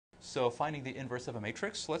So finding the inverse of a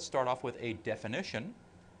matrix, let's start off with a definition.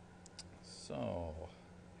 So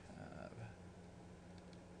have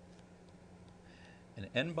an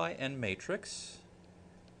n by n matrix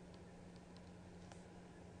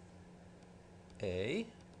A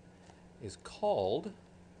is called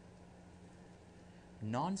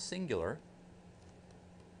non-singular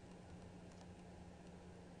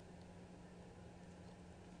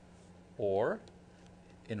or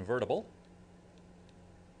invertible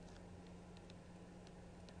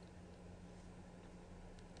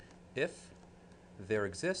if there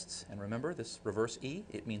exists, and remember this reverse E,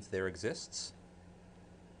 it means there exists,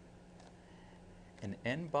 an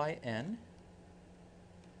n by n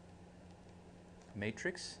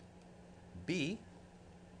matrix B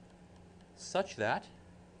such that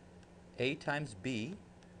A times B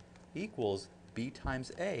equals B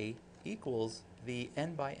times A equals the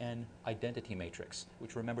n by n identity matrix,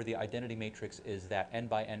 which remember the identity matrix is that n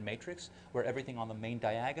by n matrix where everything on the main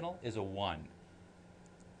diagonal is a 1.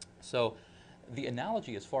 So the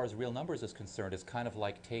analogy as far as real numbers is concerned is kind of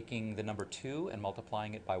like taking the number 2 and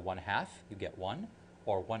multiplying it by 1/2, you get 1,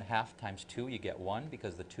 or 1/2 times 2, you get 1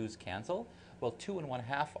 because the 2's cancel. Well, 2 and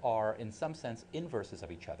 1/2 are in some sense inverses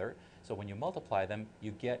of each other, so when you multiply them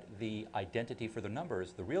you get the identity for the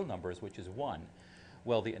numbers, the real numbers, which is 1.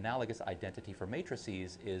 Well, the analogous identity for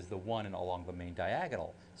matrices is the 1 and along the main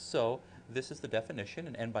diagonal. So this is the definition.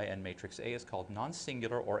 An n by n matrix A is called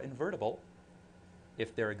non-singular or invertible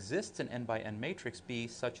if there exists an n by n matrix B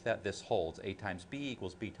such that this holds. A times B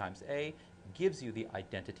equals B times A gives you the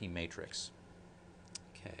identity matrix.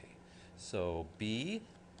 Okay, so B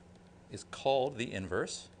is called the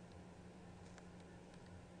inverse.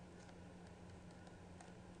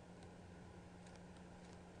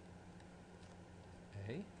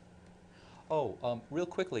 A. Oh, real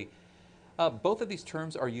quickly, both of these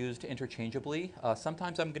terms are used interchangeably.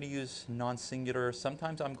 Sometimes I'm going to use non-singular,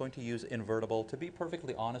 sometimes I'm going to use invertible. To be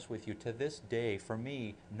perfectly honest with you, to this day, for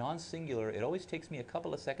me, non-singular, it always takes me a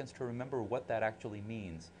couple of seconds to remember what that actually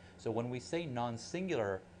means. So when we say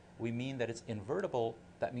non-singular, we mean that it's invertible.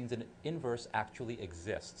 That means an inverse actually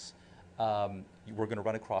exists. We're going to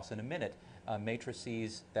run across in a minute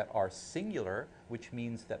matrices that are singular, which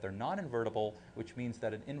means that they're non-invertible, which means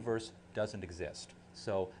that an inverse doesn't exist.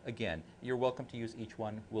 So again, you're welcome to use each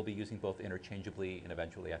one. We'll be using both interchangeably, and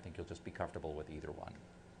eventually I think you'll just be comfortable with either one.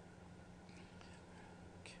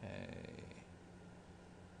 Okay.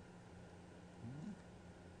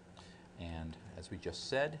 And as we just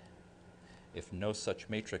said, if no such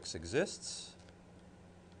matrix exists,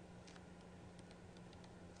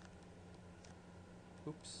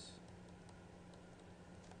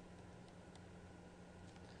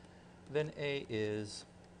 then A is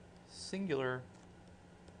singular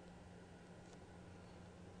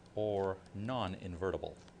or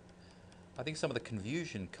non-invertible. I think some of the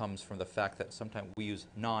confusion comes from the fact that sometimes we use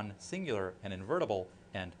non-singular and invertible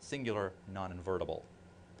and singular non-invertible.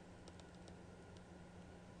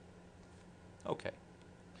 Okay,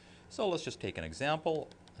 so let's just take an example.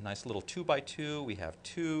 A nice little 2 by 2. We have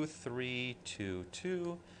 2, 3, 2,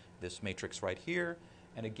 2. This matrix right here.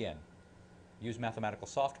 And again, use mathematical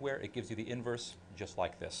software. It gives you the inverse just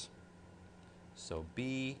like this. So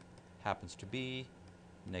B happens to be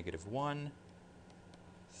 -1,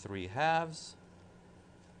 3/2,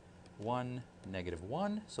 1,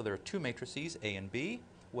 -1. So there are two matrices, A and B.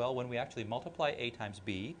 Well, when we actually multiply A times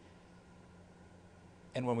B,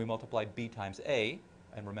 and when we multiply B times A,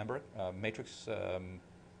 and remember, matrix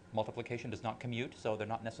multiplication does not commute, so they're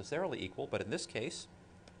not necessarily equal, but in this case,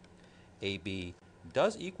 AB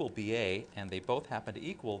does equal BA, and they both happen to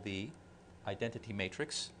equal the identity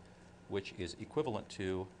matrix, which is equivalent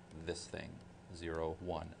to this thing, 0,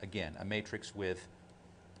 1. Again, a matrix with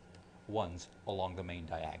 1s along the main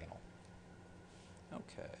diagonal.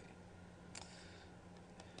 Okay.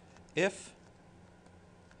 If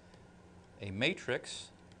a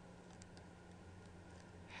matrix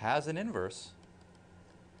has an inverse,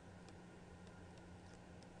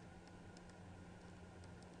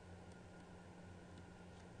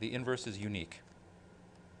 the inverse is unique.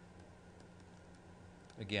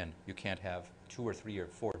 Again, you can't have 2 or 3 or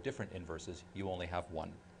 4 different inverses. You only have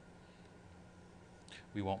one.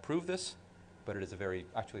 We won't prove this, but it is a very,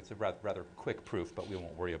 actually it's a rather quick proof, but we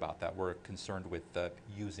won't worry about that. We're concerned with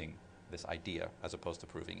using this idea as opposed to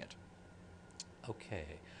proving it.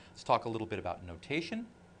 Okay, let's talk a little bit about notation.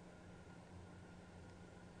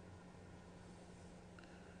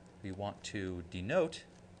 We want to denote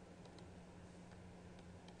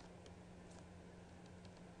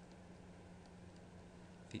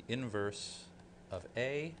the inverse of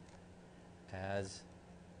A as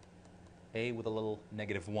A with a little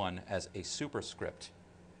 -1 as a superscript.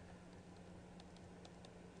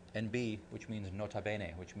 And B, which means nota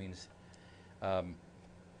bene, which means,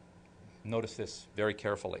 notice this very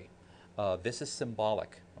carefully. This is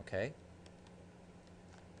symbolic, okay?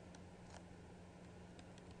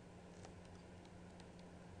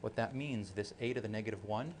 What that means, this a to the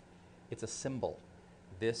 -1, it's a symbol.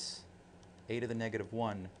 This a to the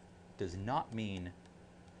 -1 does not mean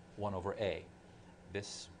 1 over a.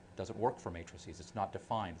 This doesn't work for matrices. It's not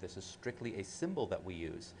defined. This is strictly a symbol that we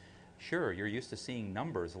use. Sure, you're used to seeing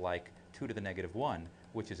numbers like 2 to the -1,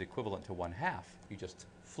 which is equivalent to 1/2. You just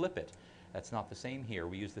flip it. That's not the same here.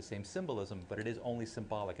 We use the same symbolism, but it is only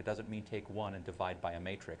symbolic. It doesn't mean take 1 and divide by a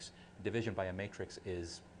matrix. Division by a matrix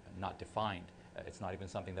is not defined. It's not even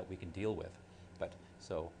something that we can deal with. But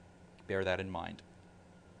so bear that in mind.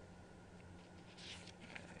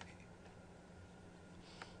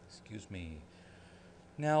 Excuse me.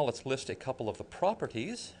 Now let's list a couple of the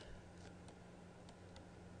properties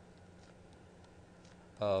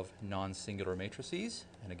of non-singular matrices.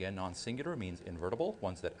 And again, non-singular means invertible,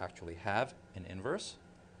 ones that actually have an inverse.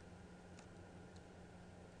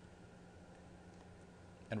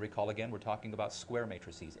 And recall again, we're talking about square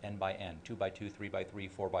matrices, n by n, 2 by 2, 3 by 3,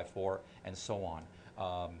 4 by 4, and so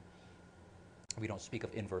on. We don't speak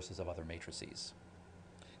of inverses of other matrices.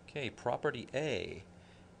 Okay, property A.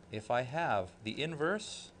 If I have the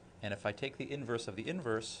inverse, and if I take the inverse of the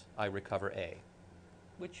inverse, I recover A,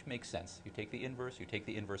 which makes sense. You take the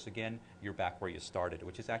inverse again, you're back where you started,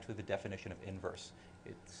 which is actually the definition of inverse.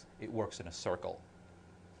 It works in a circle.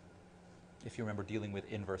 If you remember dealing with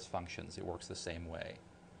inverse functions, it works the same way.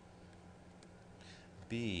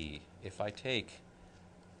 B, if I take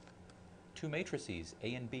two matrices,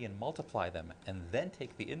 A and B, and multiply them, and then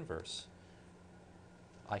take the inverse,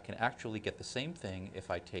 I can actually get the same thing if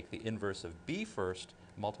I take the inverse of B first,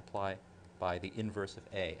 multiply by the inverse of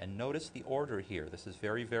A. And notice the order here. This is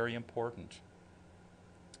very, very important.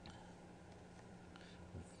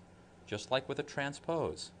 Just like with a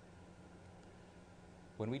transpose.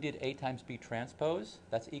 When we did A times B transpose,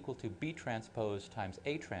 that's equal to B transpose times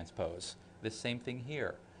A transpose. This same thing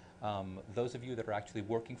here. Those of you that are actually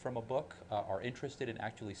working from a book are interested in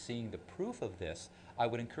actually seeing the proof of this, I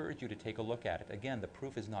would encourage you to take a look at it. Again, the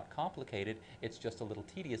proof is not complicated, it's just a little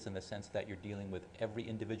tedious in the sense that you're dealing with every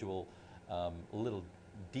individual little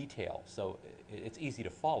detail. So it's easy to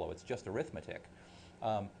follow, it's just arithmetic.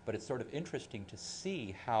 But it's sort of interesting to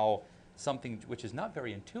see how something which is not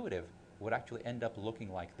very intuitive would actually end up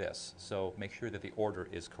looking like this. So make sure that the order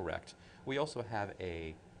is correct. We also have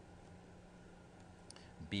a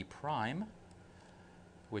B prime,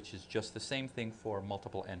 which is just the same thing for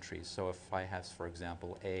multiple entries. So if I have, for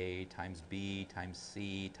example, A times B times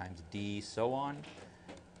C times D, so on,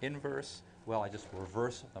 inverse, well, I just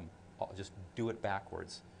reverse them. I'll just do it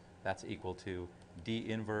backwards. That's equal to D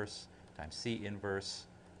inverse times C inverse,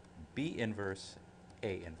 B inverse,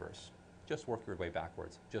 A inverse. Just work your way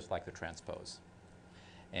backwards, just like the transpose.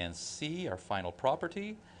 And C, our final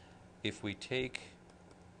property, if we take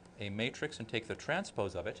a matrix and take the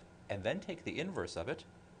transpose of it, and then take the inverse of it,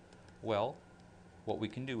 well, what we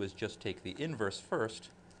can do is just take the inverse first,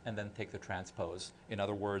 and then take the transpose. In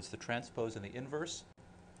other words, the transpose and the inverse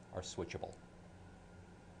are switchable.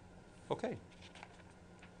 Okay.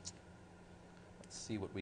 Let's see what we